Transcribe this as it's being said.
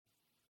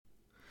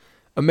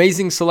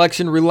Amazing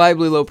selection,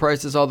 reliably low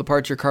prices, all the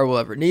parts your car will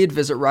ever need.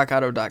 Visit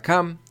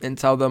rockauto.com and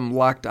tell them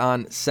Locked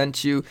On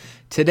sent you.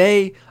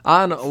 Today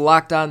on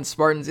Locked On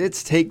Spartans,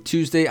 it's Take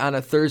Tuesday on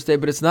a Thursday,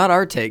 but it's not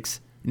our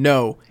takes.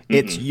 No,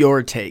 it's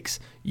your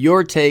takes.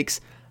 Your takes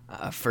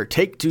for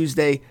Take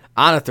Tuesday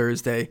on a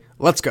Thursday.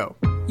 Let's go.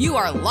 You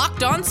are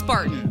Locked On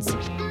Spartans,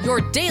 your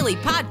daily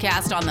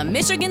podcast on the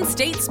Michigan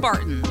State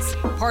Spartans,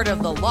 part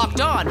of the Locked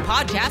On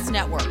Podcast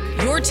Network,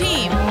 your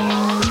team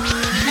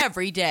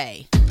every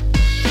day.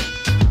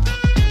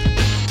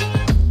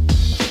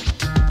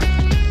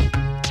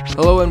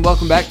 Hello and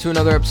welcome back to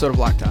another episode of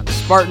Locked On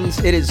Spartans.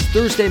 It is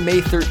Thursday,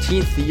 May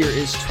 13th. The year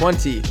is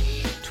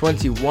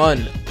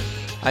 2021.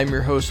 I'm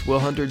your host, Will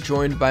Hunter,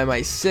 joined by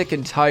my sick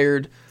and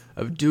tired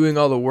of doing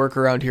all the work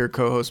around here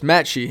co-host,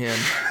 Matt Sheehan.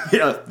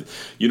 Yeah,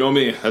 you know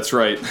me. That's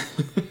right.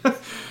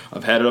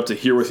 I've had it up to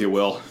here with you,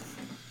 Will.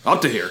 Up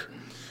to here.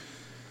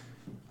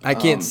 I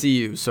can't see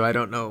you, so I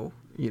don't know,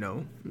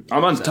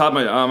 I'm on top of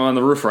I'm on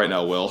the roof right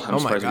now, Will. I'm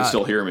surprised you can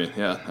still hear me.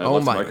 Yeah, I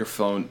left the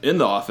microphone in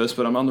the office,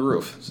 but I'm on the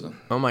roof. So.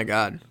 Oh my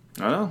God.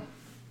 I know.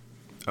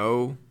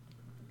 Oh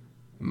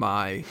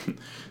my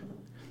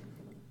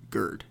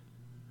gird.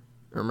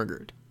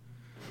 Ermagerd.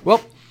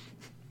 Well,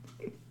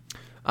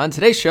 on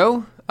today's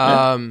show,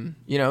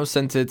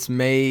 since it's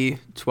May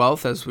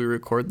 12th as we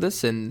record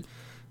this, and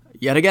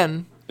yet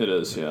again, it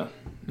is, yeah.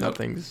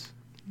 Nothing's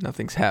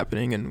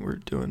happening, and we're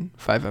doing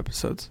 5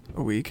 episodes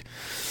a week.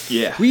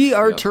 Yeah. We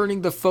are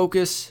turning the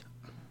focus,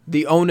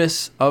 the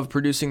onus of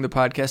producing the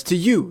podcast to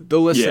you, the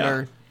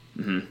listener. Yeah.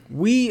 Mm-hmm.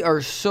 We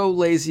are so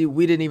lazy,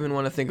 we didn't even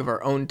want to think of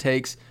our own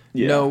takes.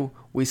 Yeah. No,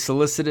 we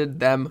solicited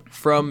them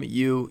from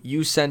you.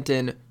 You sent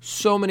in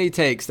so many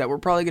takes that we're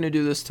probably going to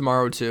do this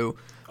tomorrow too.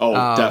 Oh,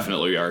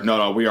 definitely we are.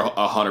 No, we are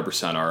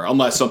 100% are.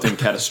 Unless something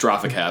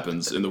catastrophic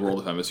happens in the world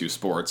of MSU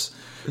sports.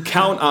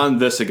 Count on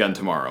this again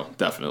tomorrow,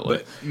 definitely.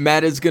 But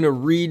Matt is going to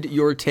read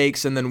your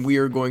takes, and then we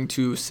are going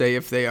to say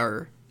if they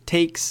are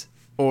takes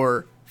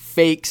or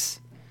fakes,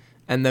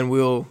 and then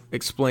we'll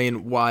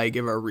explain why,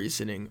 give our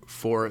reasoning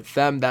for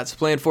them. That's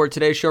planned for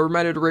today's show.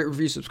 Reminder to rate,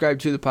 review, subscribe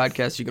to the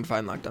podcast. You can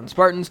find Locked On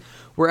Spartans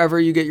wherever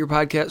you get your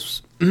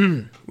podcasts.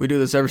 We do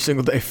this every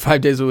single day,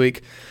 5 days a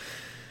week.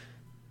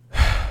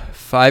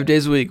 5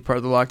 days a week, part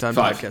of the Locked On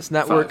Podcast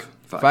Network.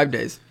 5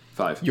 days.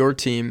 5. Your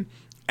team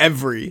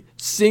every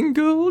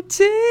single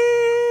day.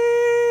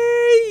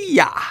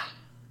 Yeah.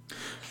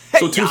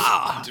 So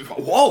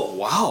whoa,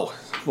 wow.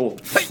 A little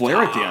flare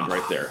at the end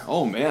right there.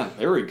 Oh, man.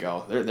 There we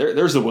go.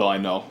 There's the Will I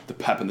know. The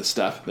pep in the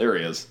step. There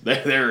he is.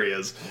 There he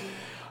is.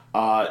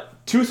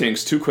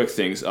 Two quick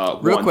things.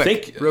 Real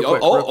quick.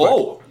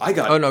 I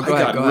got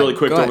really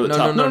quick over the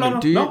top. No.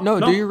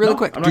 Do you really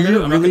quick? Do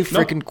you really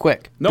freaking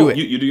quick? No,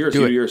 you do yours.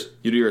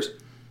 You do yours.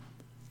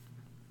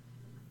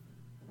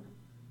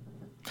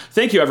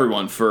 Thank you,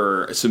 everyone,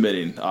 for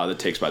submitting the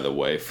takes, by the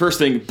way. First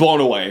thing,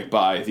 blown away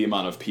by the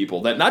amount of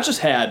people that not just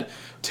had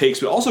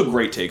takes, but also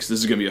great takes. This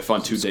is going to be a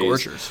fun 2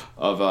 days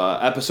of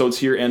episodes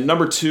here. And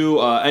number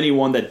 2,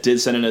 anyone that did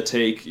send in a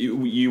take,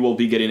 you will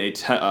be getting a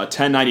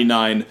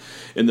 1099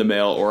 in the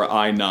mail or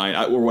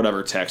I-9 or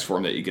whatever tax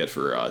form that you get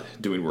for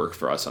doing work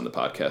for us on the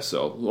podcast.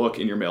 So look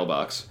in your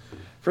mailbox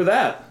for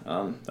that.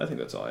 I think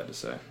that's all I had to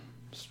say.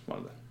 Just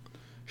wanted to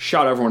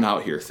shout everyone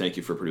out here. Thank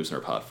you for producing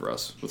our pod for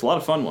us with a lot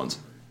of fun ones.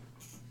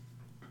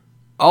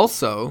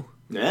 Also,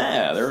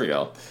 yeah, there we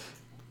go.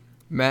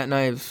 Matt and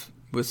I have,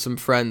 with some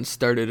friends,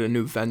 started a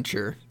new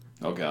venture.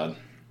 Oh, God.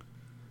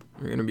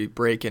 We're going to be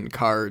breaking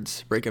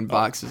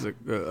boxes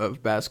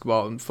of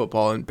basketball and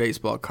football and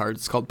baseball cards.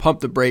 It's called Pump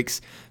the Breaks.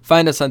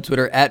 Find us on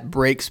Twitter at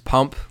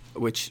BreaksPump,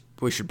 which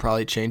we should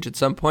probably change at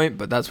some point,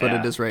 but that's what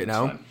it is right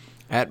now. Fine.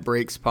 At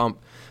BreaksPump.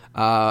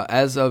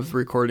 As of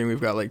recording,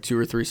 we've got like 2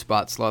 or 3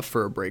 spots left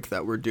for a break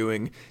that we're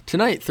doing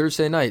tonight,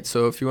 Thursday night.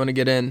 So if you want to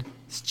get in,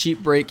 it's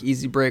cheap break,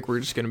 easy break. We're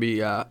just going to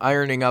be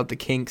ironing out the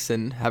kinks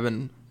and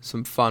having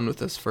some fun with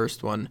this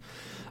first one.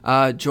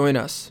 Join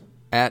us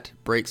at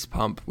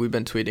BreaksPump. We've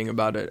been tweeting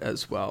about it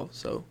as well,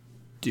 so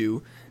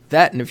do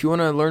that. And if you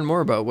want to learn more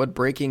about what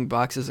breaking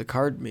boxes of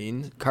cards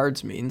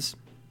means,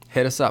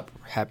 hit us up.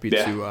 Happy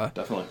to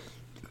definitely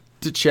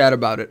to chat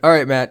about it. All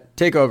right, Matt,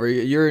 take over.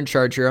 You're in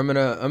charge here. I'm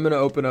gonna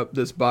open up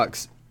this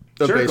box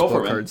of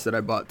baseball cards that I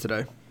bought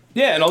today.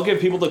 Yeah, and I'll give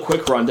people the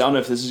quick rundown.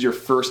 If this is your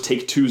first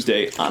Take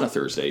Tuesday on a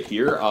Thursday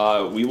here,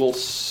 we will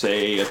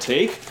say a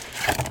take.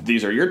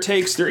 These are your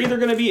takes. They're either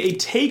going to be a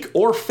take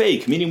or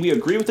fake, meaning we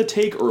agree with the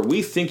take or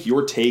we think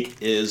your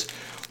take is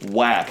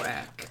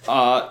whack.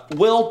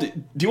 Will, do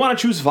you want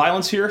to choose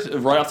violence here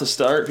right off the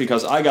start?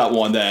 Because I got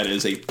one that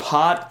is a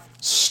pot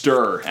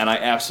stir, and I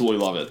absolutely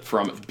love it,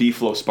 from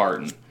Beeflo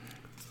Spartan.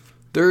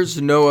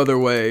 There's no other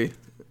way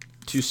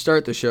to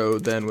start the show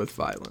than with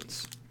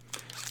violence.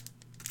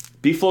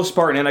 Beeflo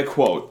Spartan, and I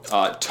quote,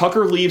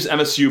 Tucker leaves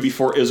MSU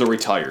before Izzo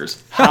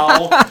retires.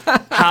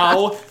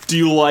 How do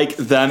you like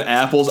them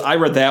apples? I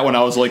read that when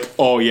I was like,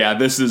 oh yeah,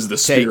 this is the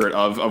spirit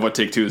of what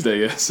Take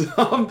Tuesday is.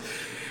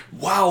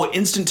 Wow,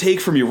 instant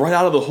take from you right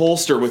out of the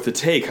holster with the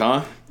take,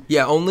 huh?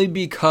 Yeah, only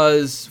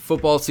because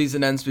football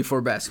season ends before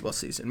basketball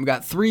season. We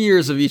got 3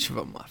 years of each of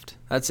them left.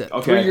 That's it.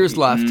 Okay. 3 years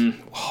left.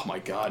 Oh my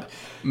God.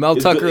 Mel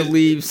Tucker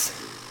leaves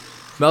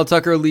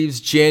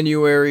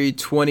January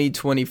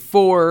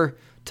 2024.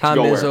 Tom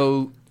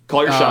Izzo.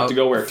 Call your shot. To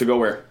go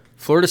where?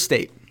 Florida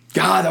State.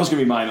 God, that was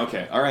gonna be mine.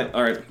 Okay. All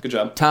right. Good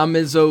job. Tom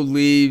Izzo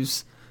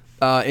leaves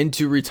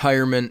into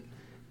retirement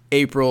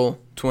April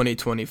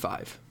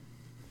 2025.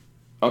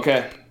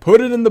 Okay. Put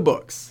it in the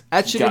books.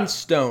 Etch it in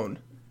stone.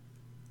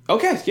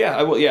 Okay, yeah,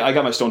 I will. Yeah, I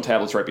got my stone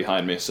tablets right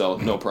behind me, so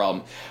no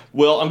problem.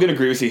 Will, I'm gonna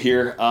agree with you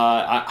here.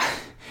 What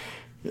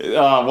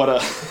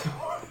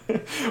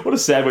a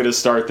sad way to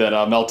start that.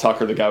 Mel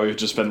Tucker, the guy we've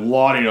just been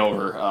lauding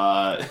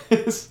over,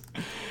 is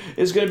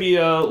going to be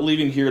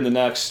leaving here in the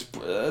next.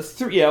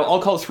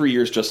 I'll call it 3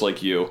 years, just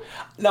like you.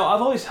 Now,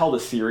 I've always held a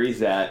theory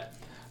that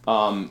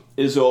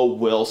Izzo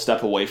will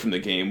step away from the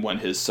game when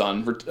his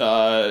son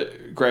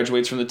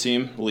graduates from the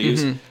team,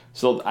 leaves. Mm-hmm.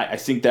 So I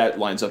think that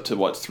lines up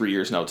to, 3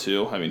 years now,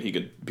 too? I mean, he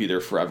could be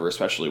there forever,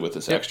 especially with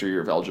this extra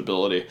year of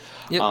eligibility.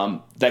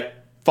 Yep.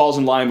 That falls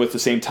in line with the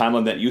same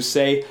timeline that you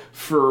say.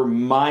 For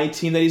my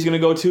team that he's going to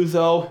go to,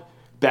 though,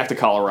 back to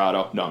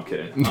Colorado. No, I'm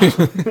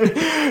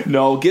kidding.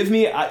 No, give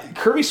me...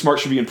 Kirby Smart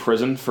should be in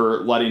prison for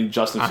letting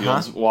Justin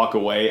Fields walk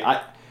away.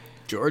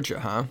 Georgia,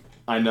 huh?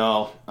 I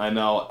know.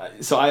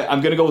 So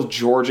I'm going to go with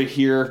Georgia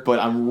here, but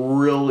I'm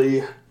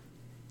really...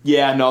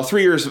 Yeah, no,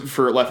 3 years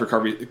left for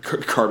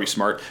Kirby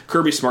Smart.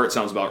 Kirby Smart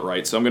sounds about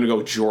right, so I'm going to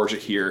go Georgia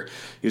here.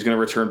 He's going to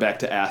return back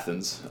to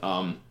Athens.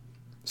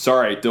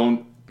 Sorry,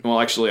 don't... Well,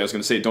 actually, I was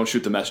going to say don't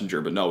shoot the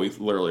messenger, but no, we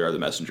literally are the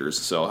messengers,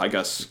 so I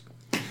guess...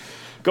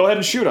 Go ahead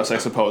and shoot us, I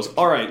suppose.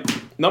 All right,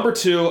 number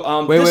 2.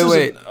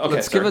 Wait. Okay,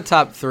 let's give a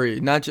top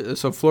 3.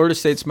 So Florida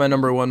State's my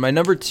number 1. My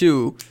number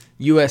 2,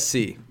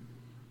 USC.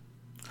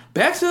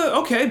 Back to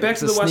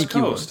the West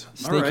Coast.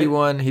 Sneaky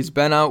one. He's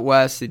been out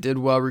west. He did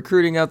well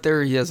recruiting out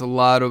there. He has a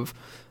lot of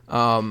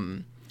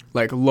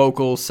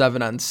local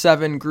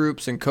 7-on-7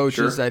 groups and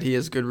coaches that he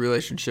has a good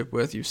relationship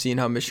with. You've seen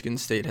how Michigan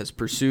State has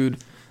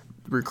pursued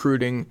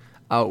recruiting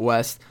out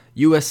west.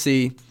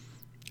 USC,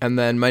 and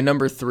then my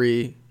number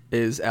 3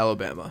 is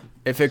Alabama.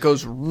 If it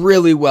goes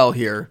really well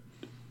here,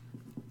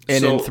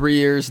 and in 3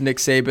 years Nick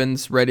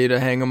Saban's ready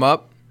to hang him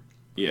up,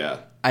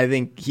 I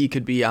think he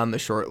could be on the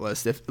short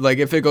list if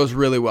it goes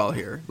really well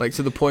here,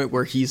 to the point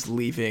where he's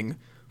leaving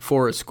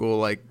for a school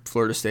like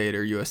Florida State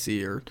or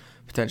USC or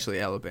potentially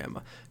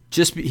Alabama.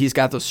 He's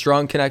got those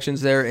strong connections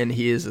there, and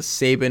he is a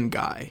Saban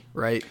guy,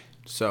 right?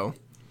 So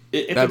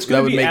if it's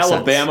going to be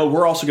Alabama,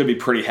 we're also going to be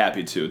pretty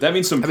happy too. That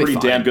means some pretty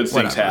damn good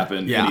things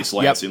happen in East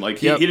Lansing.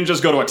 He didn't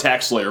just go to a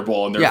tax slayer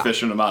bowl and they're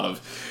fishing him out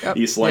of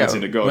East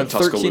Lansing to go to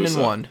Tuscaloosa.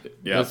 13-1.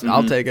 Yeah,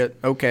 I'll take it.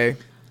 Okay.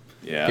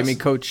 Yeah. Give me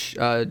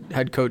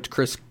head coach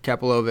Chris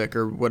Kapilovic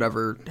or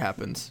whatever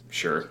happens.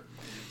 Sure.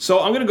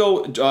 So I'm going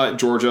to go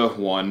Georgia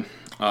 1,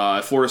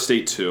 Florida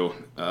State 2,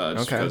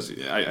 just because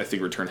I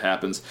think return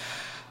happens.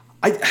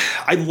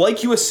 I like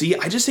USC.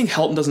 I just think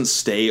Helton doesn't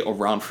stay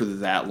around for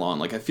that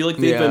long. I feel like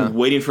they've been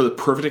waiting for the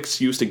perfect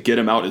excuse to get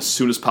him out as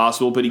soon as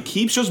possible, but he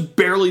keeps just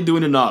barely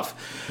doing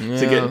enough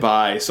to get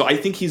by. So I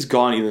think he's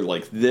gone either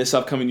this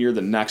upcoming year,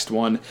 the next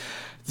one.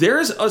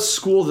 There's a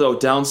school, though,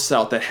 down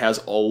south that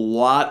has a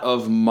lot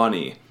of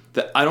money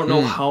that I don't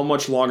know how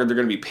much longer they're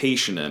going to be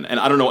patient in. And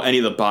I don't know any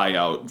of the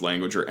buyout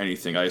language or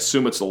anything. I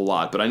assume it's a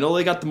lot, but I know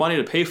they got the money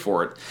to pay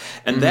for it.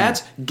 And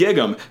that's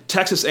Gig'em,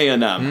 Texas A&M.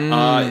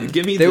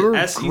 Give me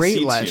the SEC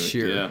great last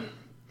year. Yeah.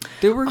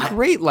 They were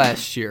great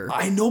last year.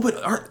 I know, but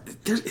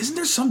isn't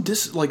there some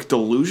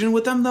delusion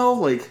with them,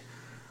 though?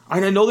 I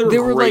know they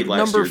were great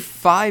last year. They were number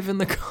 5 in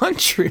the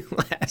country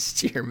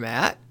last year,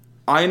 Matt.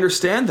 I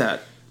understand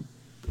that.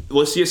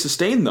 Let's see a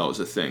sustain though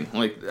is a thing.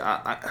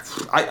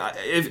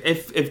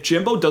 If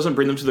Jimbo doesn't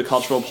bring them to the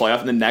college football playoff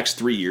in the next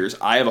 3 years,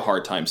 I have a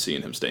hard time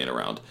seeing him staying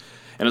around.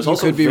 And it's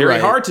also very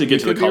hard to get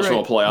to the college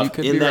football playoff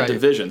in that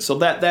division. So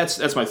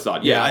that's my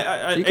thought.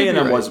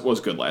 A&M was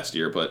good last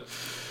year, but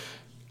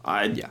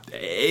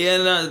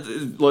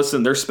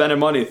listen, they're spending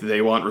money.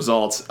 They want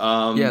results.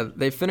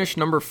 They finished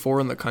number 4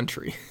 in the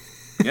country.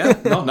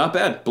 No, not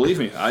bad. Believe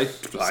me, I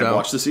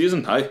watched the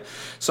season. I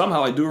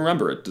do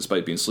remember it,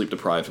 despite being sleep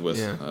deprived with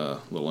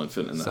a little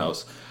infant in the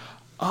house.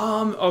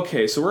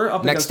 Okay, so we're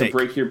up against a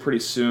break here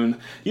pretty soon.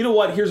 You know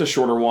what? Here's a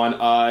shorter one.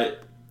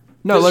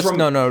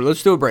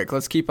 Let's do a break.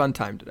 Let's keep on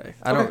time today.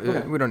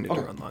 We don't need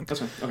to run long. That's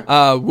fine.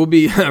 Okay. We'll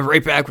be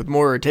right back with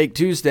more Take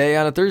Tuesday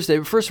on a Thursday.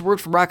 But first, a word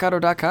from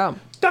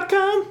RockAuto.com.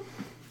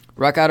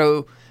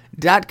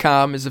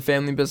 RockAuto.com is a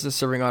family business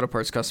serving auto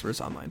parts customers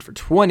online for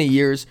 20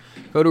 years.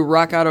 Go to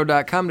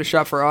rockauto.com to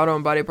shop for auto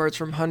and body parts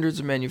from hundreds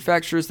of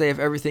manufacturers. They have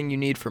everything you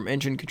need, from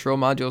engine control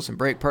modules and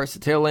brake parts to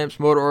tail lamps,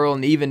 motor oil,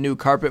 and even new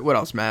carpet. What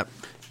else, Matt?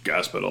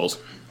 Gas pedals.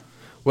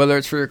 Whether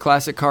it's for your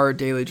classic car or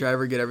daily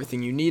driver, get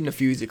everything you need in a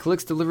few easy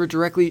clicks delivered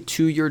directly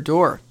to your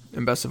door.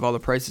 And best of all, the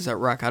prices at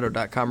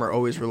rockauto.com are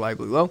always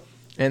reliably low.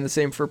 And the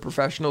same for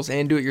professionals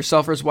and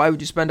do-it-yourselfers. Why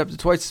would you spend up to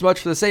twice as much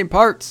for the same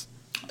parts?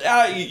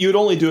 You'd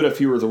only do it if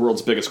you were the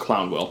world's biggest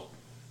clown, Will.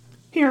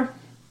 Here.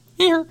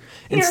 Here.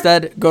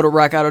 Instead, go to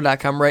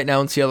rockauto.com right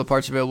now and see all the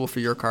parts available for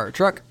your car or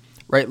truck.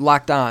 Right,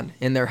 Locked On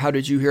in their How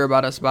Did You Hear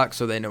About Us box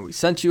so they know we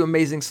sent you.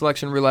 Amazing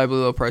selection, reliably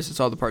low prices,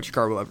 all the parts your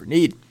car will ever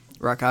need.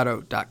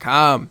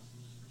 rockauto.com.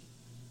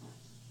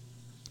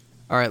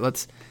 All right,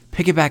 let's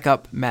pick it back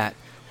up, Matt,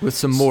 with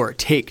some more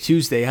Take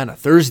Tuesday on a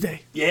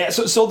Thursday. Yeah,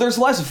 so there's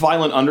less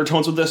violent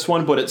undertones with this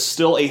one, but it's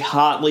still a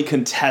hotly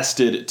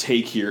contested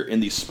take here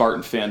in the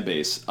Spartan fan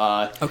base.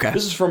 Okay.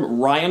 This is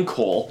from Ryan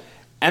Cole.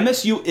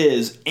 MSU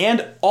is,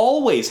 and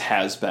always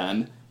has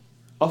been,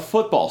 a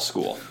football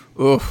school.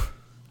 Oof.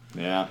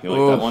 Yeah, you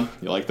like that one?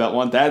 You like that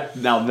one?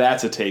 Now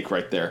that's a take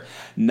right there.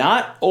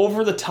 Not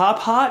over the top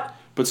hot,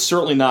 but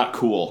certainly not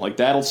cool. Like,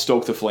 that'll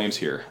stoke the flames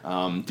here.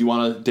 Do you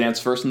want to dance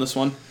first in this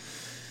one?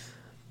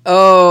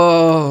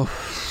 Oh,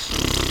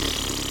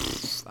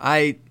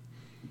 I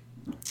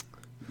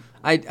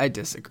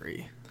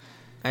disagree.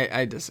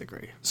 I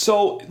disagree.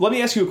 So let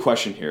me ask you a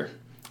question here.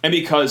 And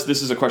because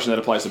this is a question that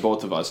applies to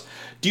both of us,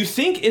 do you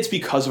think it's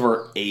because of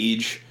our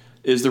age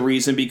is the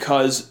reason?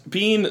 Because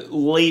being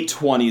late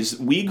 20s,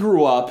 we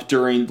grew up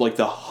during like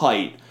the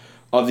height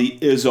of the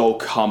Izzo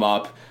come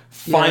up,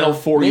 Final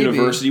Four maybe.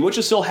 University, which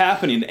is still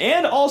happening.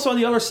 And also on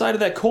the other side of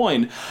that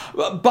coin,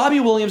 Bobby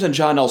Williams and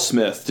John L.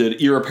 Smith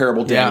did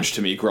irreparable damage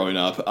to me growing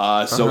up.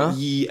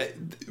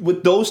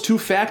 With those two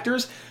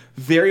factors,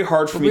 very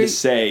hard for me to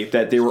say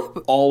that they were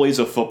always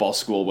a football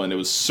school when it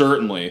was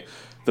certainly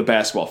the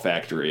basketball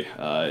factory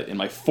in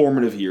my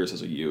formative years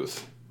as a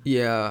youth.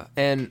 Yeah,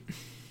 and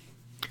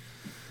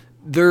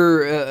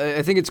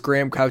I think it's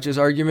Graham Couch's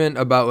argument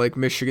about like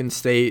Michigan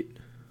State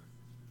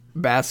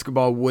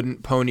basketball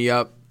wouldn't pony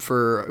up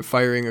for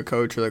firing a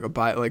coach or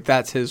like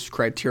that's his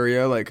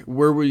criteria. Like,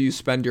 where will you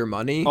spend your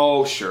money?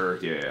 Oh, sure,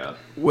 yeah.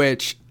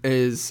 Which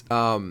is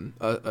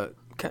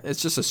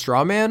it's just a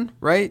straw man,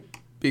 right?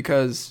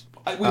 Because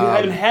we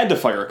hadn't had to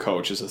fire a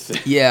coach is a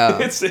thing. Yeah,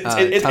 it's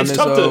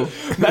tough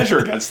to measure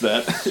against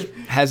that.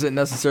 Hasn't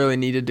necessarily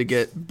needed to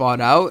get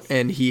bought out,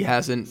 and he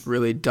hasn't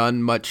really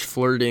done much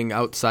flirting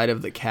outside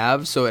of the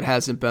Cavs, so it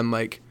hasn't been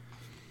like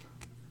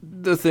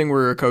the thing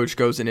where a coach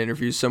goes and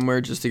interviews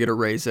somewhere just to get a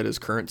raise at his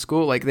current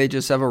school. Like, they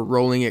just have a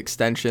rolling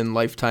extension,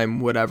 lifetime,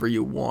 whatever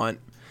you want,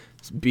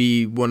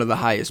 be one of the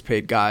highest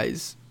paid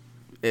guys.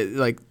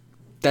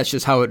 That's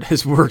just how it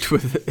has worked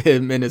with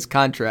him in his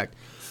contract.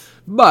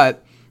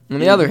 But on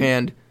the other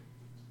hand,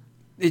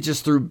 it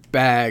just threw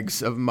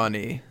bags of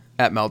money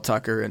at Mel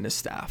Tucker and his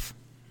staff,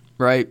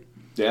 right?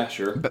 Yeah,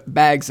 sure.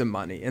 Bags of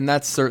money. And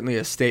that's certainly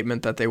a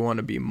statement that they want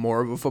to be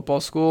more of a football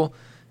school.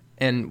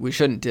 And we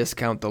shouldn't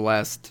discount the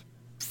last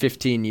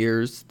 15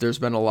 years. There's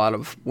been a lot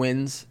of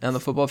wins on the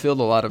football field,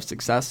 a lot of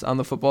success on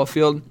the football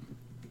field.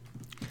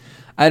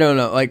 I don't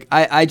know. Like,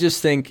 I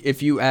just think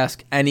if you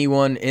ask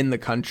anyone in the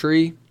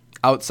country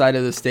outside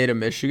of the state of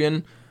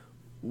Michigan,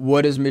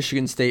 what is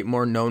Michigan State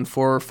more known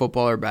for,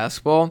 football or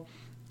basketball?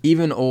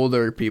 Even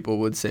older people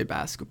would say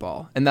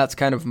basketball. And that's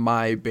kind of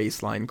my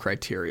baseline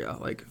criteria.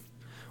 Like,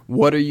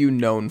 what are you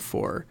known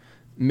for?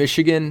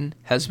 Michigan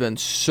has been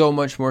so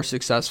much more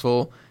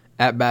successful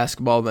at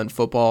basketball than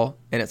football,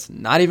 and it's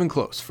not even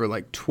close for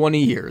like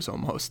 20 years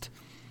almost.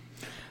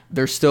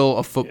 They're still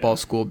a football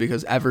school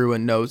because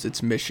everyone knows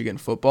it's Michigan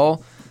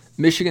football.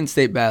 Michigan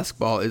State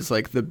basketball is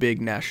like the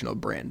big national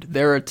brand.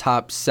 They're a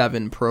top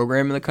 7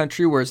 program in the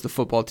country, whereas the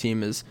football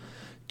team is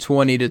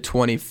 20 to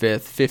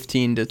 25th,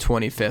 15 to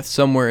 25th,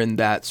 somewhere in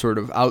that sort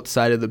of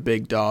outside of the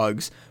big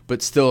dogs,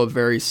 but still a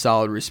very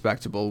solid,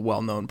 respectable,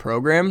 well-known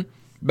program.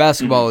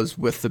 Basketball is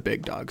with the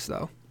big dogs,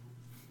 though.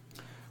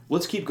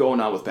 Let's keep going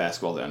on with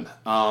basketball then.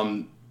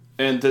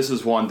 And this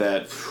is one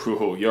that,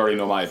 you already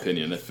know my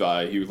opinion if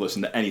you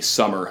listen to any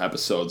summer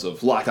episodes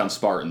of Locked On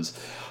Spartans.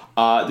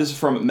 This is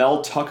from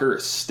Mel Tucker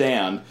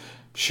Stan.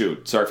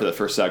 Shoot, sorry for that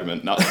first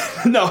segment. Now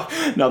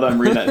that I'm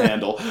reading that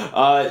handle.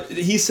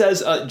 He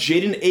says,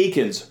 Jaden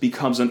Akins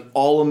becomes an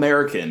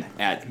All-American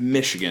at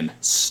Michigan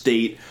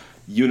State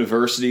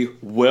University.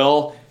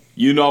 Will,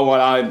 you know what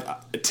I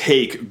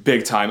take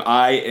big time.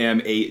 I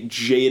am a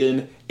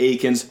Jaden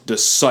Akins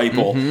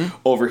disciple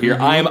over here.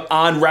 I am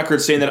on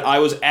record saying that I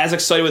was as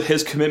excited with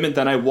his commitment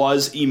than I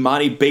was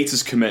Imani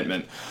Bates'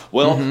 commitment.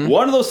 Well,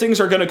 one of those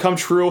things are going to come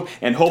true,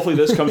 and hopefully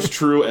this comes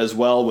true as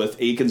well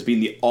with Akins being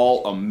the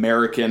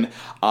All-American.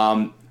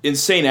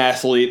 Insane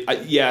athlete.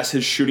 Yes,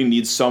 his shooting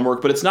needs some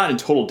work, but it's not in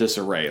total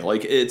disarray.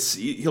 Like,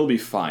 he'll be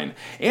fine.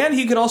 And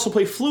he could also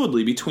play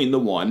fluidly between the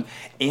 1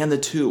 and the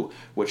 2,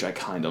 which I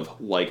kind of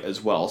like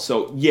as well.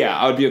 So, yeah,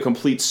 I would be a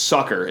complete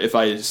sucker if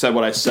I said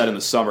what I said in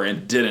the summer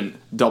and didn't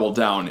double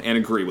down and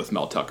agree with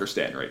Mel Tucker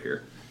Stan right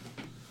here.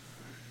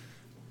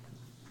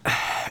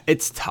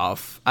 It's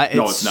tough.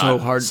 No, it's so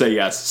not. hard. Say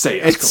yes. Say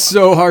yes. It's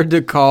so hard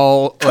to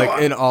call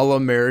an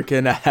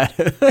All-American.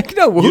 Like,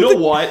 no, You know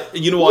what? What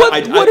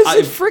does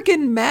it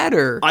freaking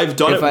matter? I've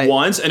done it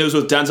once, and it was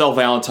with Denzel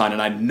Valentine,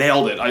 and I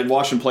nailed it. I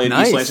watched him play at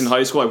East Lansing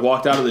High School. I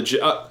walked out of the gym.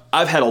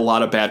 I've had a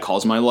lot of bad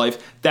calls in my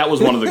life. That was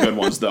one of the good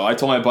ones, though. I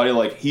told my buddy,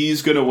 like,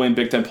 he's going to win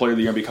Big Ten Player of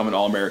the Year and become an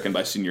All-American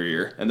by senior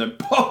year. And then,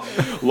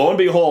 lo and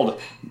behold,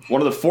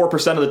 one of the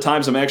 4% of the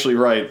times I'm actually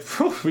right.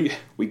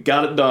 We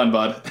got it done,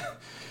 bud.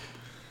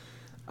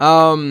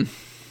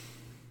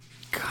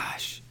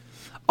 Gosh,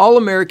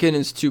 All-American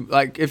is too,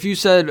 like, if you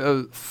said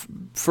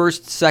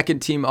first,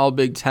 second team All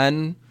Big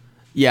Ten,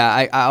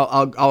 yeah,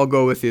 I'll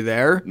go with you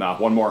there. Nah,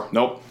 one more.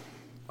 Nope.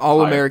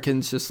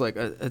 All-American's just like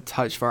a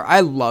touch far.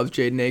 I love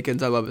Jaden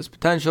Akins. I love his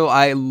potential.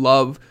 I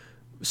love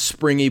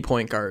springy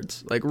point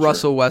guards like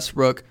Russell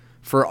Westbrook.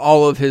 For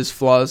all of his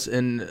flaws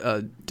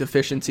and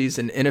deficiencies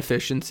and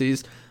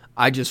inefficiencies,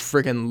 I just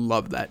freaking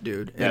love that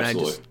dude. And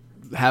Absolutely.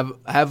 I just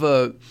have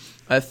a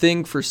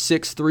thing for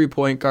 6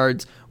 3-point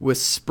guards with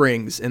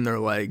springs in their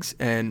legs,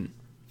 and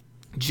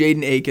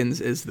Jaden Akins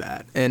is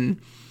that.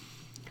 And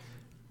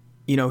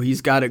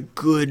he's got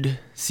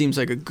seems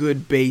like a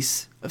good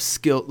base of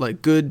skill,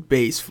 like good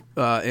base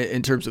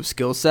in terms of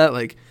skill set.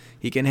 Like,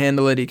 he can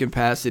handle it, he can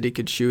pass it, he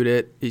can shoot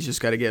it. He's just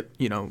got to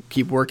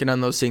keep working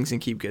on those things and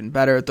keep getting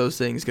better at those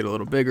things, get a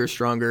little bigger,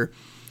 stronger.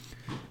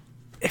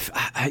 If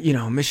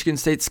Michigan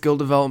State skill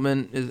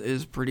development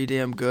is pretty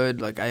damn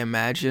good. Like, I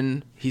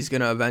imagine he's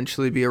going to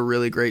eventually be a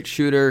really great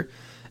shooter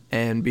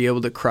and be able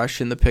to crush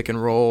in the pick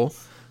and roll.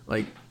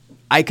 Like,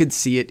 I could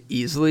see it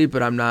easily,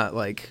 but I'm not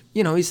like,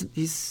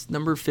 he's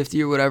number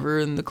 50 or whatever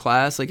in the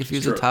class. Like, if he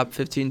was a top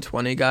 15,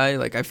 20 guy,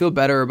 like, I feel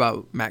better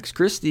about Max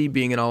Christie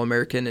being an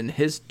All-American in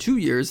his 2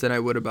 years than I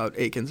would about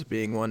Akins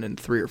being one in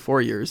 3 or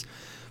 4 years.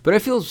 But I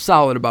feel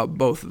solid about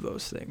both of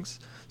those things.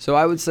 So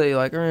I would say,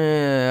 like,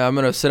 I'm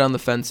going to sit on the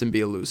fence and be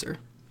a loser.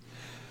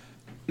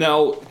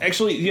 Now,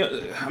 actually,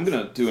 I'm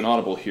going to do an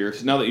audible here.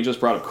 Now that you just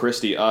brought up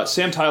Christie,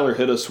 Sam Tyler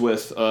hit us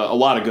with a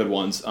lot of good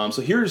ones.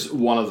 So here's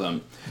one of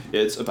them.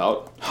 It's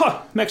about,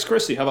 Max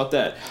Christie. How about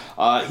that?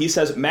 He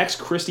says, Max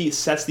Christie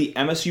sets the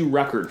MSU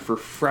record for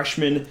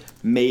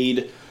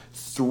freshman-made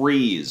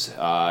threes.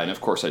 And,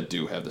 of course, I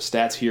do have the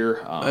stats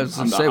here. I was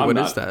going to say, what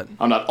is that?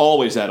 I'm not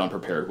always that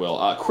unprepared,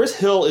 Will. Chris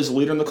Hill is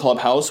leader in the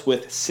clubhouse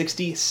with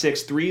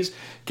 66 threes.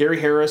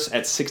 Gary Harris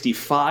at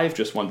 65,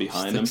 just one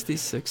behind him.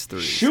 66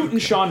 threes. Shooting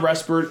Sean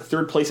Respert,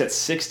 third place at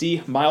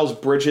 60. Miles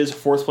Bridges,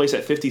 fourth place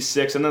at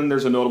 56. And then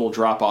there's a notable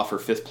drop-off for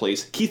fifth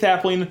place. Keith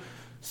Appling,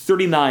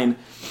 39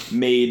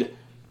 made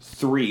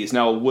threes.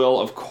 Now, Will,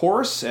 of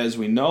course, as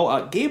we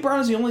know, Gabe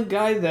Brown is the only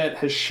guy that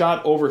has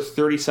shot over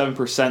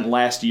 37%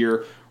 last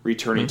year,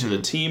 returning to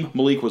the team.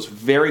 Malik was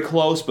very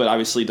close, but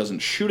obviously doesn't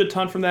shoot a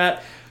ton from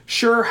that.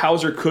 Sure,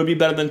 Hauser could be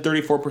better than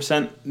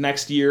 34%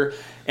 next year.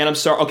 And I'm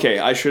sorry, okay,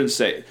 I shouldn't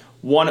say.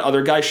 One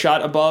other guy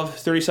shot above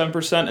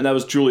 37%, and that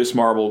was Julius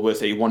Marble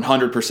with a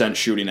 100%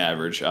 shooting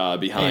average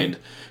behind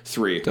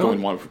three,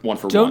 going one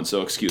for one.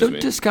 So excuse me. Don't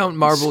discount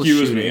Marble's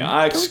shooting.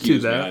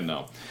 Excuse me. I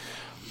know.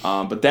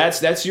 But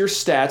that's your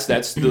stats.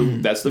 That's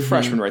the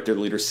freshman right there,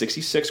 the leader,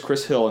 66,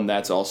 Chris Hill, and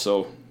that's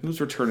also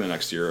who's returning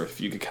next year. If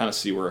you could kind of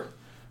see where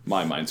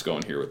my mind's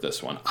going here with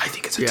this one, I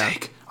think it's a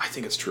take. I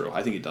think it's true.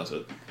 I think he does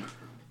it.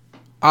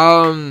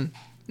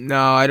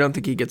 No, I don't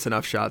think he gets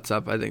enough shots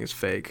up. I think it's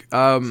fake.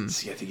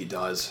 See, I think he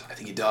does.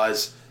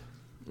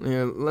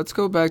 Yeah, let's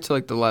go back to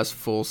like the last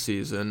full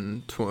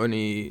season,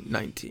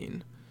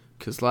 2019,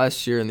 because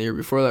last year and the year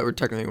before that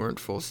weren't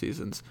full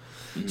seasons.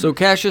 Mm-hmm. So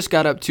Cassius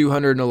got up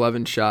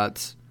 211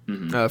 shots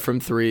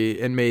from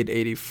three and made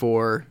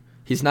 84.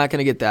 He's not going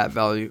to get that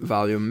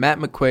volume. Matt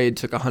McQuaid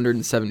took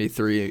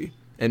 173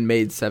 and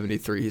made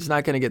 73. He's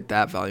not going to get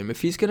that volume.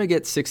 If he's going to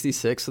get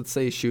 66, let's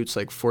say he shoots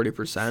like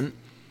 40%.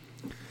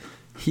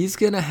 He's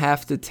going to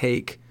have to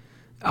take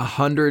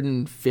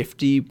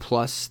 150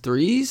 plus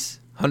threes,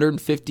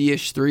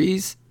 150-ish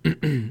threes.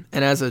 And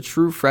as a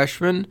true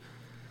freshman,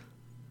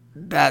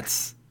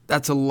 that's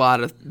a lot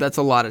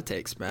of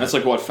takes, man. That's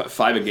like what,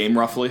 5 a game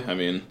roughly? I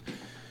mean,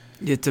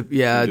 it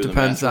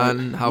depends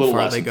on how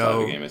far they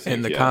go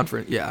in the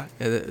conference. Yeah,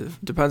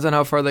 it depends on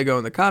how far they go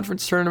in the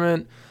conference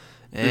tournament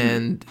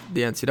and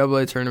the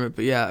NCAA tournament.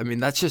 But yeah, I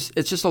mean, it's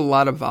just a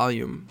lot of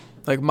volume.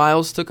 Like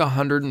Miles took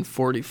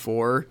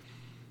 144.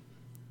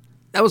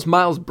 That was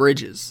Miles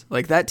Bridges.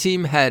 Like, that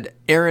team had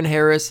Aaron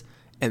Harris,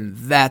 and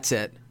that's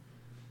it.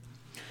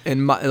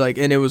 And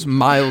it was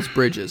Miles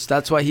Bridges.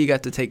 That's why he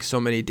got to take so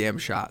many damn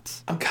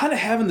shots. I'm kind of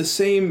having the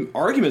same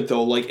argument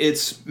though. Like,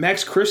 it's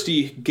Max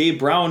Christie, Gabe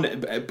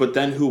Brown, but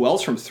then who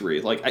else from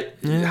three? Like,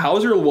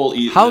 Hauser will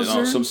eat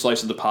some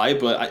slice of the pie,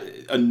 but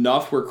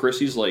enough where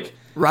Christie's like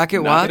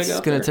Rocket Watts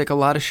is going to take a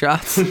lot of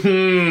shots.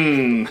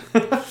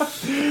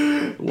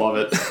 Love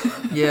it.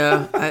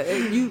 Yeah,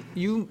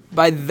 you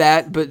by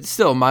that, but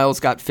still, Miles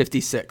got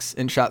 56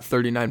 and shot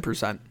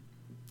 39%.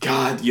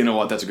 God, you know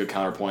what? That's a good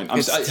counterpoint.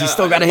 He's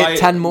still got to hit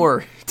 10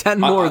 more. 10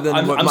 more than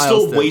what Miles did. I'm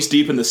still waist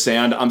deep in the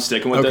sand. I'm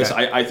sticking with this.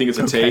 I think it's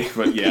a take,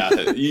 but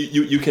yeah,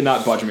 you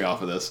cannot budge me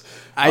off of this.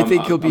 I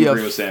think he'll be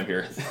agreeing with Sam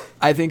here.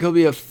 I think he'll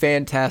be a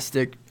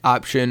fantastic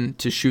option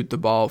to shoot the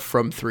ball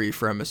from three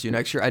for MSU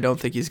next year. I don't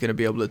think he's going to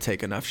be able to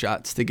take enough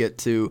shots to get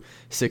to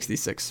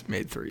 66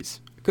 made threes.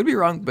 Could be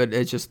wrong, but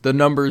it's just the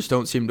numbers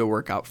don't seem to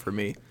work out for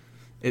me.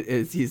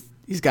 He's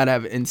got to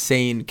have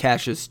insane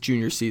Cassius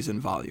junior season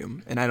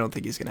volume, and I don't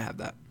think he's going to have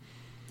that.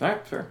 All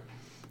right, fair.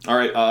 All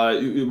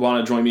right, you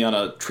want to join me on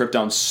a trip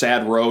down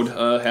sad road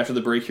after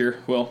the break here,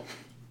 Will?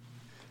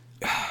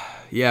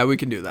 Yeah, we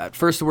can do that.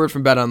 First, a word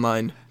from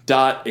BetOnline.ag.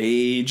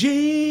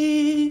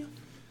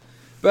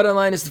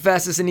 BetOnline is the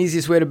fastest and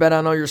easiest way to bet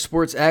on all your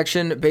sports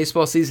action.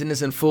 Baseball season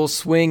is in full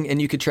swing,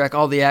 and you can track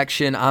all the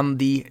action on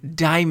the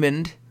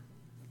diamond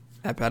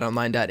at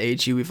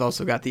betonline.ag. We've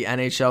also got the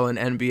NHL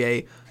and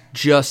NBA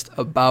just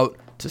about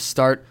to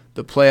start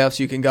the playoffs.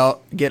 You can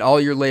get all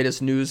your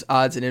latest news,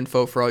 odds, and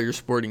info for all your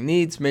sporting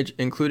needs,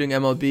 including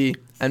MLB,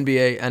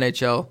 NBA,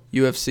 NHL,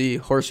 UFC,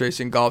 horse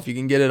racing, golf. You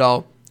can get it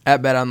all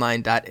at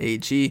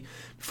betonline.ag.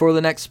 Before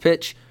the next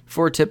pitch,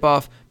 before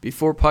tip-off,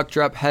 before puck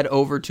drop, head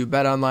over to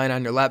BetOnline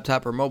on your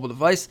laptop or mobile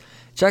device.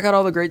 Check out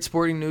all the great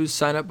sporting news,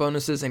 sign-up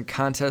bonuses, and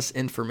contest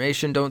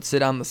information. Don't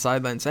sit on the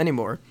sidelines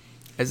anymore,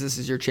 as this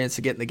is your chance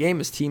to get in the game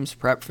as teams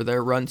prep for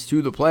their runs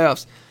to the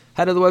playoffs.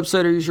 Head to the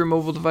website or use your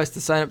mobile device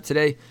to sign up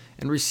today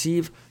and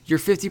receive your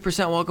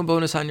 50% welcome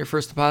bonus on your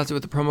first deposit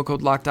with the promo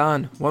code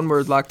LOCKEDON. One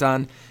word, LOCKED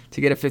ON,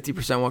 to get a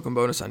 50% welcome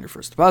bonus on your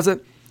first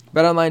deposit.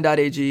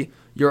 BetOnline.ag,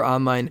 your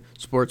online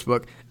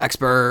sportsbook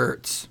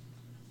experts.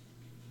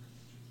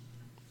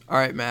 All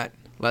right, Matt,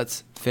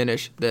 let's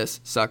finish this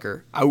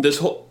sucker out. This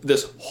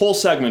whole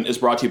segment is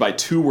brought to you by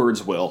two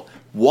words, Will.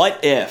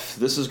 What if?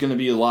 This is going to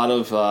be a lot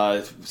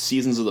of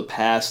seasons of the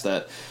past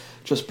that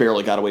just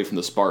barely got away from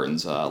the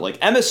Spartans. Like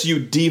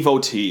MSU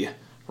devotee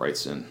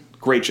writes in.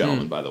 Great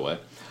gentleman, by the way.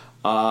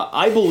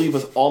 I believe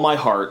with all my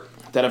heart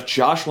that if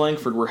Josh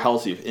Langford were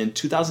healthy in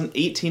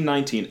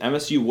 2018-19,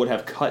 MSU would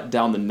have cut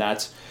down the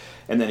nets.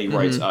 And then he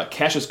writes,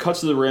 Cassius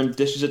cuts to the rim,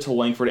 dishes it to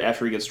Langford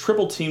after he gets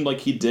triple-teamed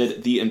like he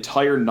did the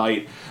entire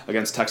night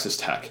against Texas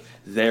Tech.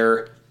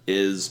 There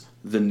is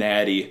the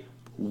natty.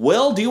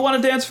 Will, do you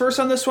want to dance first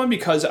on this one?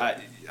 Because I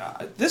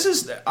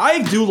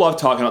do love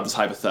talking about this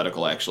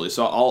hypothetical, actually.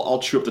 So I'll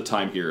chew up the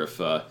time here if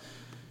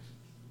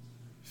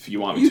you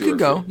want me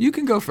to. You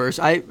can go first.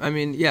 I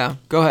mean, yeah,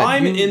 go ahead.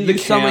 I'm in the camp. You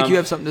sound like you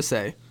have something to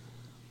say.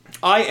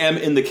 I am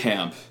in the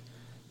camp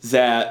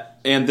that,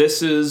 and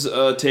this is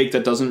a take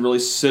that doesn't really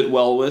sit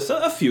well with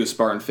a few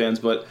Spartan fans,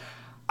 but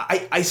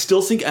I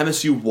still think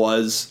MSU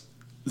was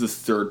the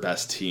third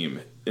best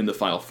team in the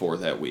Final Four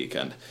that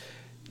weekend.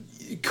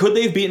 Could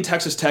they have beaten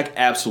Texas Tech?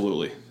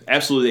 Absolutely.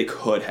 Absolutely they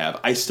could have.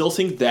 I still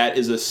think that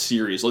is a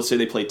series. Let's say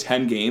they play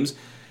 10 games,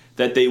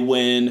 that they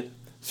win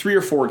 3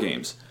 or 4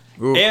 games.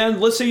 Ooh. And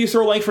let's say you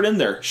throw Langford in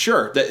there.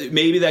 Sure,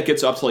 maybe that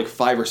gets up to like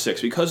 5 or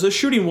 6 because the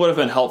shooting would have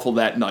been helpful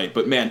that night.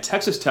 But man,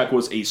 Texas Tech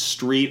was a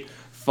street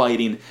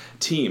fighting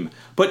team.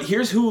 But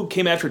here's who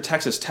came after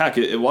Texas Tech.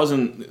 It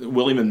wasn't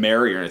William and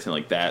Mary or anything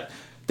like that.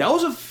 That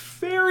was a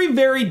very,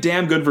 very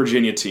damn good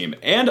Virginia team.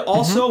 And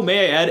also,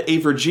 may I add, a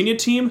Virginia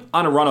team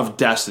on a run of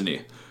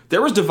destiny.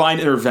 There was divine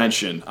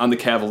intervention on the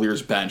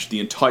Cavaliers bench the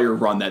entire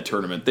run that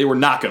tournament. They were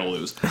not going to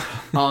lose.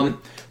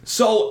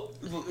 So,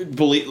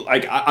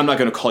 I'm not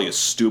going to call you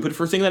stupid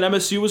for thinking that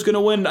MSU was going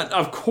to win.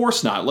 Of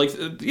course not.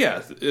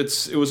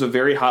 It was a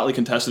very hotly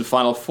contested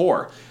Final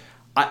Four.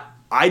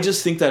 I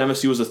just think that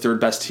MSU was the third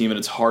best team, and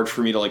it's hard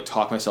for me to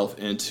talk myself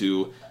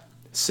into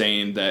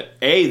saying that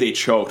A, they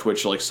choked,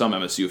 which some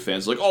MSU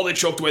fans they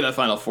choked away that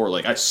Final Four.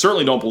 I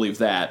certainly don't believe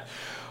that.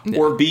 Yeah.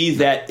 Or B,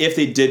 that if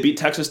they did beat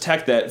Texas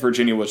Tech, that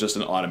Virginia was just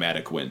an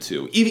automatic win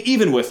too,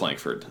 even with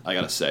Langford. I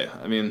gotta say,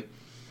 I mean,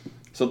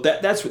 so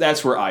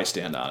that's where I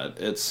stand on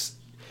it.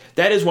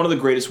 That is one of the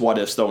greatest what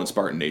ifs though in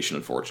Spartan Nation.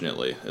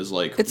 Unfortunately, is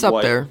it's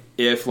up there.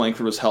 If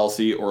Langford was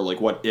healthy, or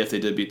what if they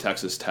did beat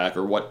Texas Tech,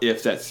 or what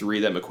if that 3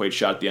 that McQuaid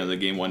shot at the end of the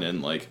game went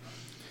in.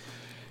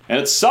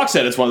 And it sucks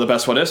that it's one of the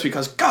best what ifs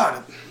because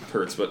God, it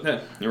hurts. But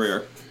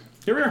here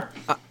we are.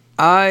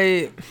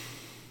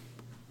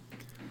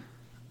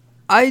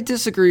 I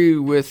disagree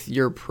with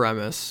your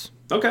premise.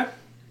 Okay.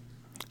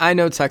 I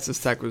know Texas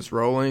Tech was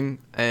rolling,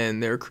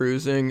 and they're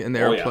cruising, and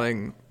they're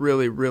playing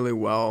really, really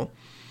well.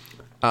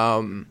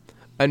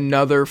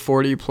 Another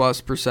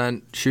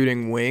 40+%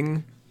 shooting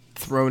wing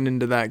thrown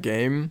into that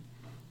game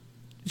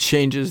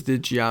changes the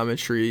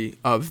geometry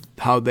of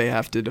how they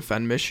have to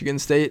defend Michigan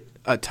State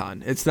a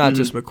ton. It's not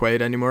just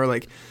McQuaid anymore.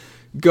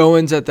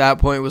 Goins at that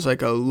point was a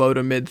low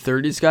to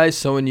mid-30s guy,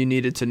 someone you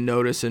needed to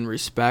notice and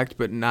respect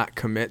but not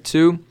commit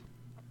to.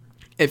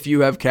 If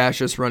you have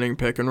Cassius running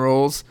pick and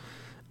rolls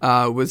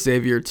with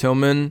Xavier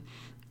Tillman,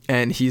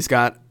 and he's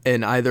got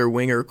an either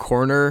wing or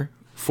corner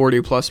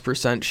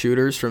 40+%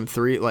 shooters from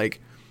 3,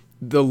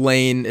 the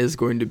lane is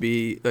going to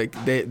be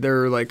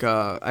they're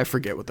I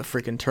forget what the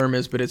freaking term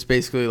is, but it's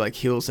basically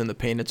heels in the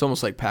paint. It's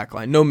almost like pack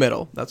line, no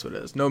middle. That's what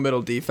it is. No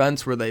middle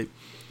defense where they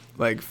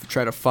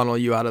try to funnel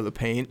you out of the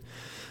paint.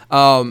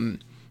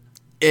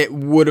 It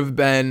would have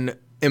been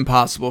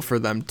impossible for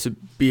them to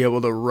be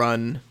able to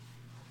run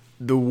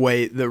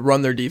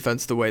their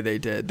defense the way they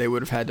did. They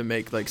would have had to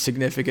make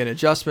significant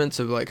adjustments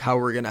of how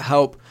we're going to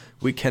help.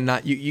 We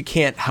cannot, you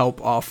can't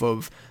help off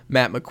of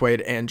Matt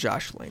McQuaid and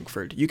Josh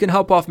Langford. You can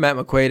help off Matt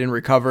McQuaid and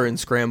recover and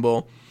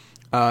scramble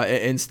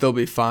and still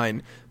be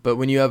fine. But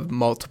when you have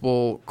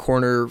multiple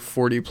corner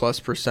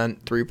 40+%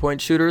 3-point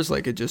shooters,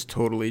 it just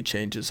totally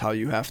changes how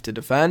you have to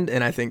defend.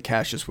 And I think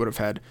Cassius would have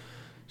had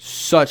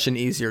such an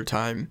easier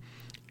time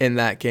in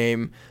that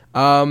game.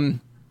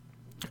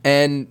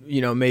 And,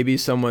 maybe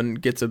someone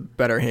gets a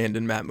better hand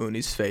in Matt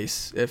Mooney's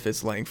face if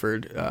it's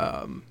Langford,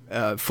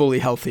 fully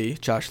healthy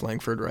Josh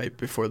Langford right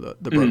before the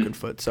broken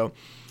foot. So,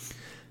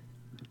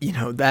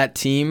 that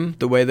team,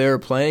 the way they were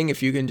playing,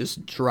 if you can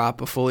just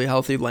drop a fully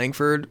healthy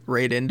Langford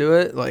right into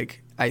it,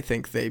 I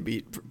think they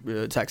beat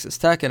Texas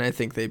Tech, and I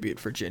think they beat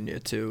Virginia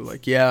too.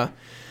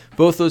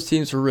 Both those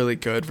teams were really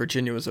good.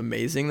 Virginia was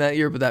amazing that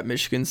year, but that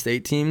Michigan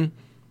State team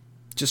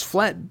just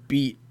flat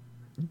beat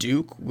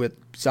Duke with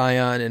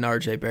Zion and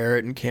RJ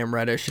Barrett and Cam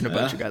Reddish and a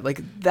bunch of guys.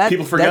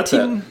 People forget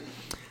that.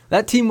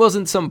 That team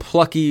wasn't some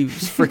plucky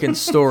freaking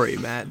story,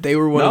 Matt. They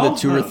were one of the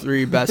 2 or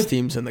 3 best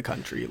teams in the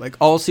country.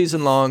 All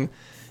season long,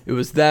 it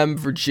was them,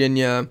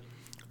 Virginia,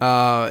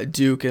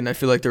 Duke, and I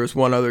feel like there was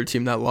one other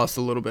team that lost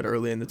a little bit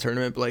early in the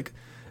tournament. But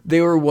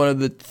they were one of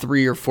the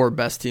 3 or 4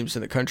 best teams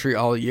in the country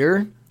all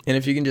year. And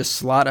if you can just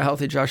slot a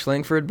healthy Josh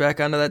Langford back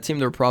onto that team,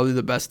 they're probably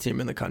the best team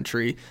in the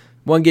country.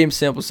 1 game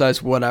sample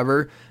size,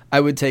 whatever.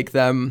 I would take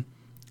them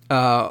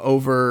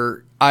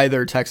over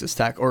either Texas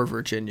Tech or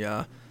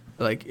Virginia.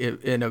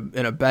 In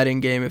a betting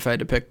game, if I had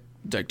to pick,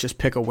 just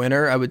pick a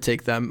winner, I would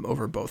take them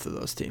over both of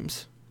those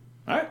teams.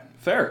 All right,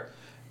 fair.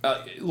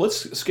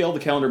 Let's scale the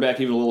calendar back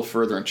even a little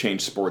further and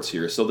change sports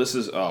here. So this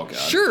is, oh god,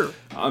 sure.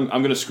 I'm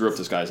going to screw up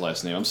this guy's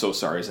last name. I'm so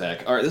sorry,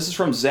 Zach. All right, this is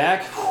from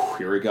Zach.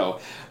 Here we go.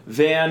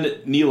 Van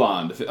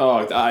Nieland.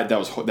 Oh, that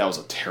was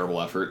a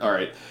terrible effort. All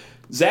right.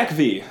 Zach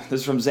V. This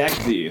is from Zach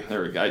V.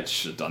 There we go. I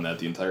should have done that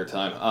the entire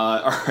time.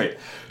 All right.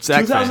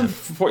 Zach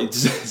 2014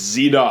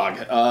 Z-Dog.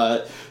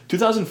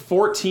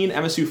 2014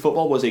 MSU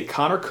football was a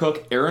Connor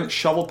Cook errant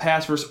shovel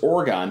pass versus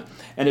Oregon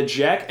and a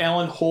Jack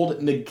Allen hold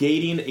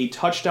negating a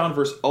touchdown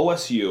versus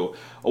OSU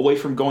away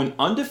from going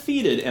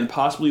undefeated and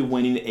possibly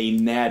winning a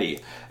natty.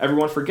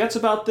 Everyone forgets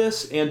about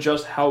this and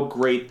just how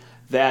great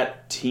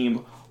that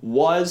team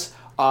was.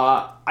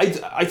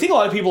 I think a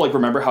lot of people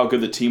remember how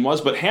good the team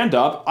was, but hand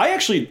up, I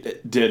actually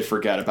did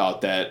forget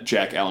about that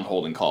Jack Allen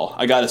holding call.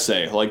 I gotta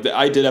say,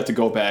 I did have to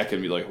go back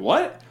and be like,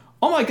 what?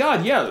 Oh my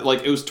god, yeah, it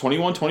was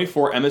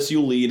 21-24,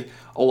 MSU lead,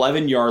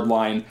 11-yard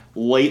line,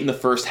 late in the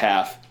first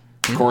half.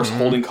 Of course,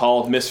 holding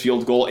call, missed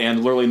field goal, and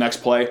literally next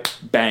play,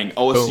 bang,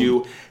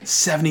 OSU,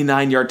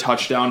 79-yard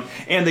touchdown,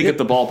 and they get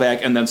the ball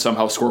back and then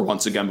somehow score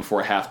once again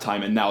before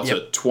halftime, and now it's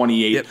a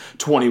 28-21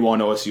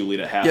 OSU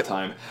lead at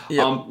halftime.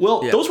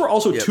 Those were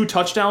also 2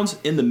 touchdowns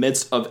in the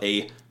midst of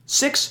a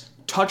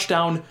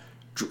 6-touchdown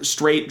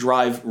straight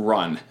drive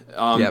run.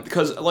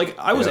 Because,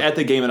 I was at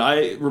the game, and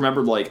I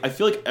remembered, I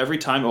feel like every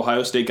time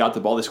Ohio State got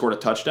the ball, they scored a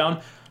touchdown.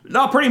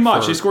 No, pretty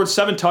much. They scored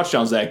 7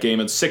 touchdowns that game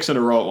and 6 in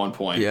a row at one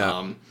point.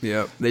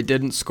 They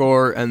didn't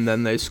score, and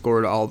then they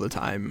scored all the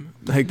time.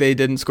 They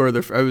didn't score.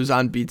 I was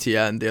on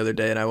BTN the other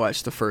day, and I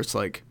watched the first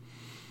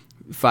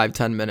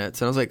 5-10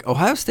 minutes, and I was like,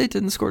 Ohio State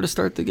didn't score to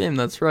start the game.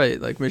 That's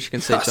right. Michigan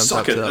State jumped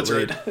up to that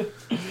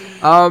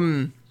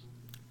lead.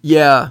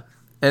 Right.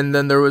 And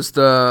then there was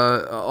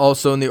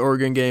also in the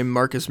Oregon game,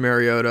 Marcus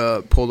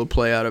Mariota pulled a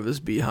play out of his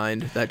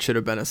behind. That should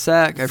have been a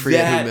sack. I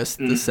forget who missed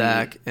the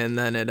sack, and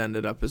then it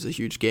ended up as a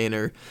huge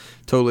gainer.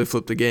 Totally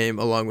flipped the game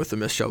along with the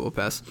missed shovel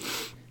pass.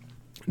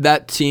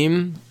 That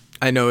team,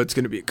 I know it's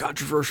going to be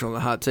controversial in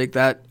the hot take,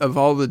 that of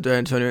all the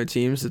D'Antonio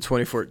teams, the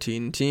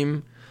 2014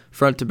 team,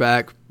 front to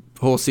back,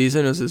 whole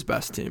season is his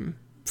best team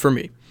for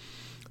me.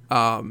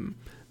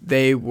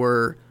 They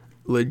were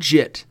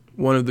legit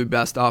one of the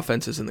best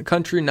offenses in the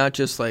country, not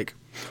just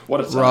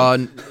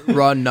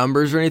raw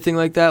numbers or anything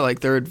like that.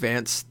 Their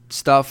advanced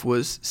stuff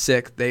was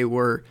sick. They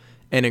were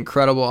an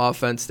incredible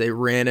offense. They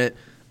ran it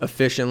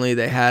efficiently.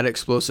 They had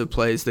explosive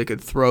plays. They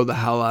could throw the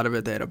hell out of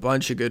it. They had a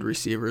bunch of good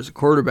receivers, a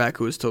quarterback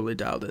who was totally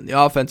dialed in. The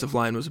offensive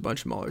line was a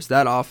bunch of maulers.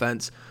 That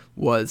offense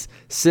was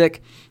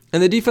sick,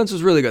 and the defense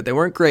was really good. They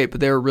weren't great,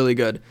 but they were really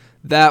good.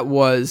 That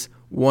was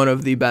one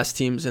of the best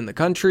teams in the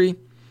country.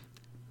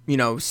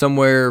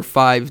 Somewhere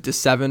 5 to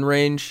 7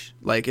 range,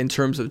 in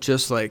terms of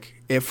just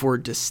if we're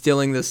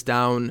distilling this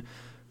down,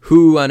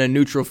 who on a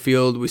neutral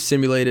field we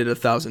simulated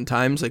 1,000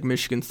 times,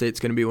 Michigan State's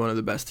going to be one of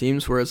the best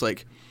teams, whereas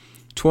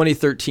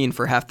 2013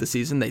 for half the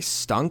season, they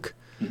stunk.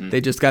 Mm-hmm.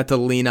 They just got to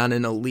lean on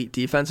an elite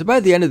defense, and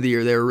by the end of the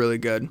year, they were really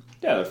good.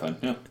 Yeah, they're fun.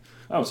 Yeah,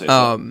 I would say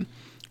so.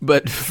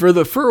 But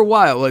for a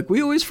while,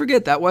 we always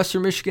forget that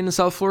Western Michigan and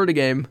South Florida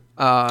game.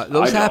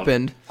 Those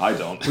happened. I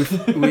don't.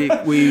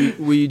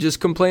 we just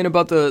complain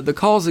about the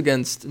calls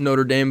against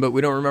Notre Dame, but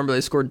we don't remember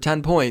they scored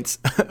 10 points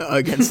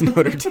against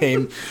Notre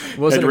Dame.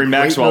 Wasn't Henry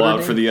Maxwell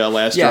out for the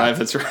last drive.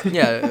 That's right.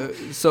 Yeah.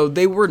 So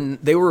they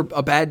were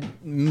a bad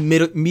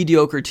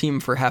mediocre team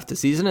for half the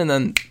season, and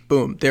then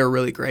boom, they were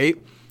really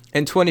great.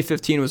 And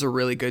 2015 was a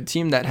really good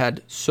team that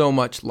had so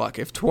much luck.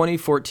 If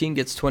 2014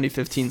 gets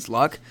 2015's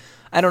luck,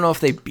 I don't know if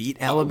they beat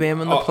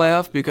Alabama in the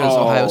playoff because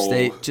Ohio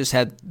State just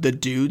had the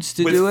dudes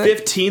to do it. With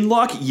 15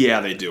 luck,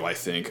 yeah, they do. I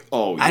think.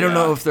 Yeah. I don't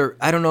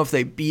know if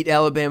they beat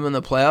Alabama in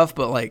the playoff,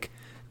 but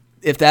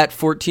if that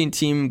 14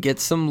 team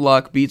gets some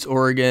luck, beats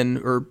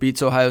Oregon or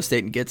beats Ohio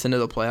State and gets into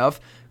the playoff,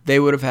 they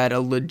would have had a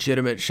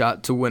legitimate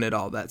shot to win it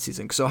all that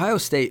season. Because Ohio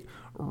State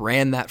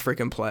ran that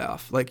freaking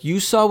playoff.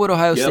 You saw what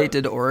Ohio State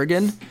did to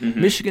Oregon.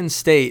 Mm-hmm. Michigan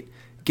State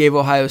gave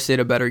Ohio State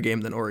a better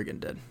game than Oregon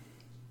did.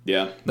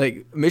 Yeah.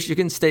 Like,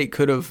 Michigan State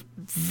could have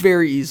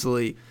very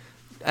easily,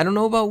 I don't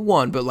know about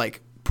won, but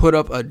like put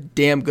up a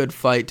damn good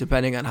fight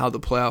depending on how the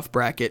playoff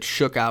bracket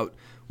shook out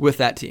with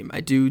that team.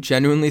 I do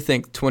genuinely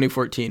think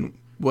 2014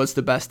 was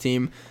the best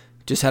team,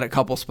 just had a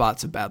couple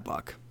spots of bad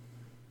luck.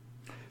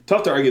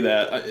 Tough to argue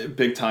that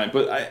big time,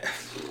 but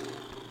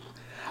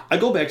I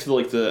go back to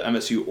the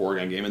MSU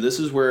Oregon game, and this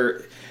is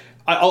where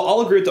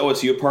I'll agree with the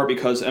OSU part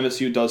because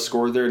MSU does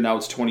score there. Now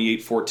it's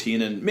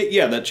 28-14, and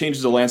yeah, that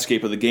changes the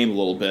landscape of the game a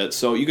little bit.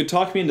 So you could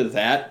talk me into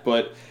that,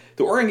 but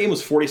the Oregon game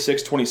was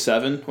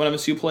 46-27 when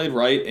MSU played,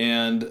 right?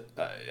 And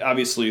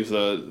obviously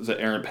the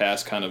errant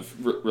pass kind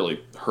of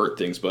really hurt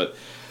things, but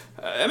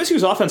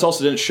MSU's offense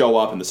also didn't show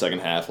up in the second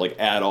half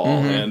at all.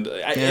 And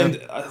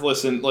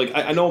listen,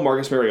 I know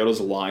Marcus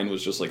Mariota's line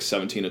was just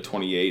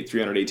 17-28,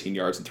 318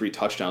 yards and 3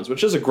 touchdowns,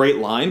 which is a great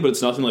line, but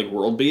it's nothing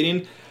world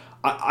beating.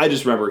 I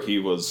just remember he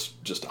was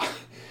just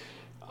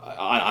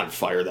on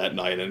fire that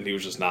night, and he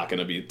was just not going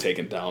to be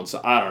taken down.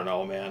 So I don't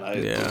know, man.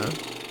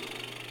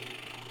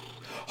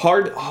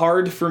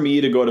 Hard for me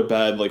to go to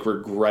bed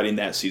regretting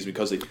that season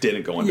because they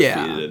didn't go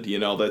undefeated.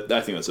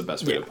 I think that's the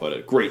best way to put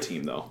it. Great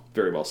team though,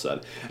 very well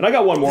said. And I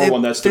got one more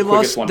one that's the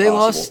quickest one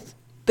possible.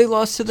 They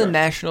lost to the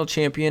national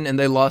champion and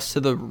they lost to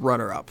the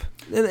runner-up,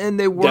 and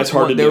they weren't. That's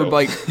hard to do.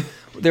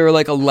 They were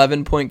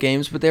 11-point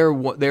games, but they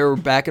were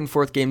back and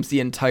forth games the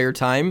entire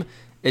time.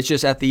 It's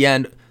just at the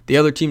end, the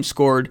other team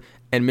scored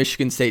and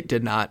Michigan State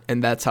did not,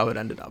 and that's how it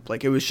ended up.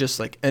 It was just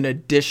an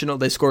additional.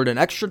 They scored an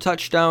extra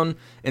touchdown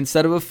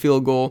instead of a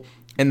field goal,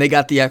 and they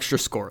got the extra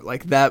score.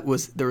 There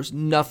was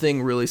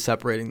nothing really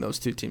separating those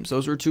two teams.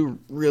 Those were two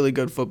really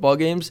good football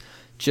games.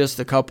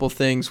 Just a couple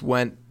things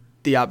went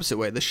the opposite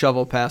way. The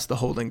shovel pass, the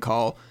holding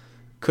call,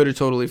 could have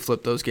totally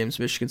flipped those games.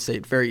 Michigan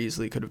State very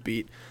easily could have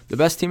beat the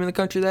best team in the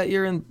country that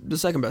year and the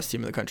second best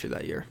team in the country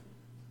that year.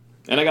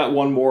 And I got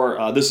one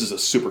more. This is a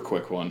super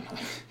quick one.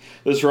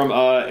 This is from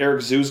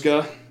Eric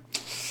Zuzga.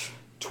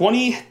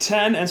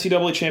 2010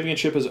 NCAA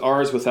championship is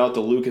ours without the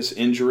Lucas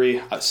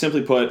injury.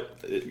 Simply put,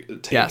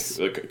 yes.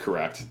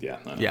 Correct. Yeah.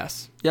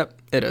 Yes. Yep,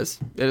 it is.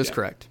 It is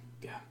correct.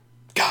 Yeah.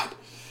 God.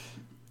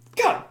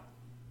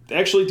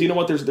 Actually, do you know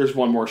what? There's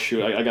one more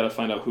shoot. I got to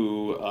find out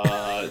who.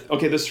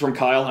 Okay, this is from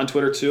Kyle on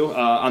Twitter, too.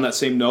 On that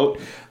same note,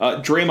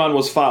 Draymond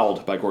was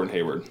fouled by Gordon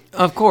Hayward.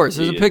 Of course.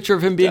 There's a picture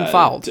of him being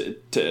fouled.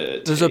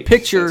 There's a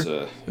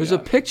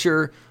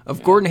picture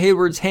of Gordon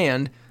Hayward's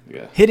hand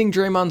hitting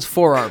Draymond's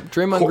forearm.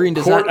 Draymond Green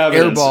does not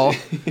airball.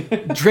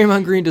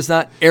 Draymond Green does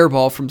not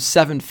airball from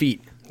 7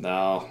 feet.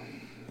 No.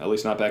 At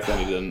least not back then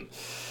he didn't.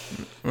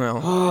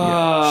 Well,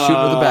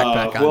 shooting with a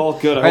backpack on. Well,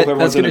 good. I hope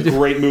everyone's in a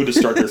great mood to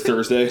start their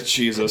Thursday.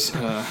 Jesus.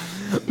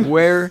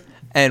 Where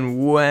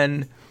and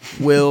when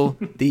will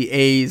the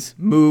A's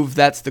move?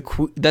 That's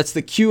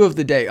the cue of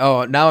the day.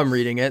 Oh, now I'm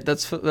reading it.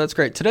 That's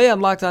great. Today on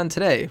Locked On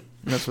Today.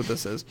 That's what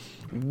this is.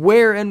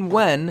 Where and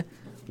when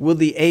will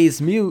the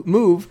A's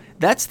move?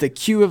 That's the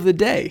cue of the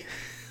day.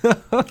 Get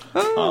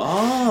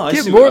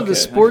more of the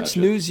sports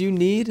news you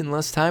need in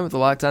less time with the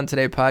Locked On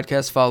Today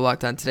podcast. Follow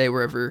Locked On Today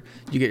wherever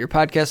you get your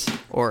podcasts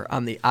or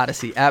on the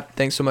Odyssey app.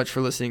 Thanks so much for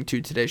listening to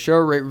today's show.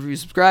 Rate, review,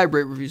 subscribe.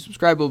 Rate, review,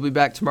 subscribe. We'll be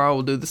back tomorrow.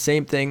 We'll do the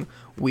same thing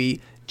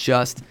we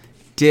just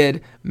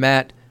did.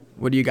 Matt,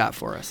 what do you got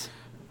for us?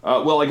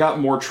 Well, I got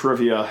more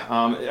trivia.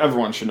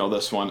 Everyone should know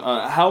this one.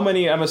 How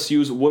many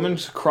MSU's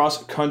women's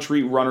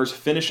cross-country runners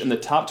finished in the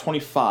top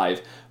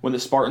 25 when the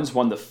Spartans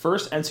won the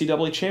first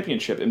NCAA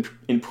championship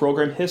in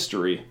program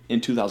history in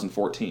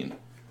 2014?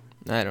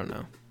 I don't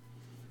know.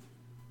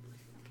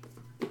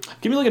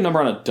 Give me a number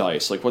on a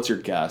dice. What's your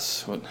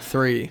guess?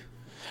 3.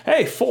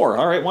 Hey, 4.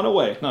 All right, 1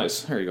 away.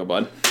 Nice. There you go,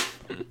 bud.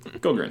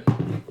 Go green.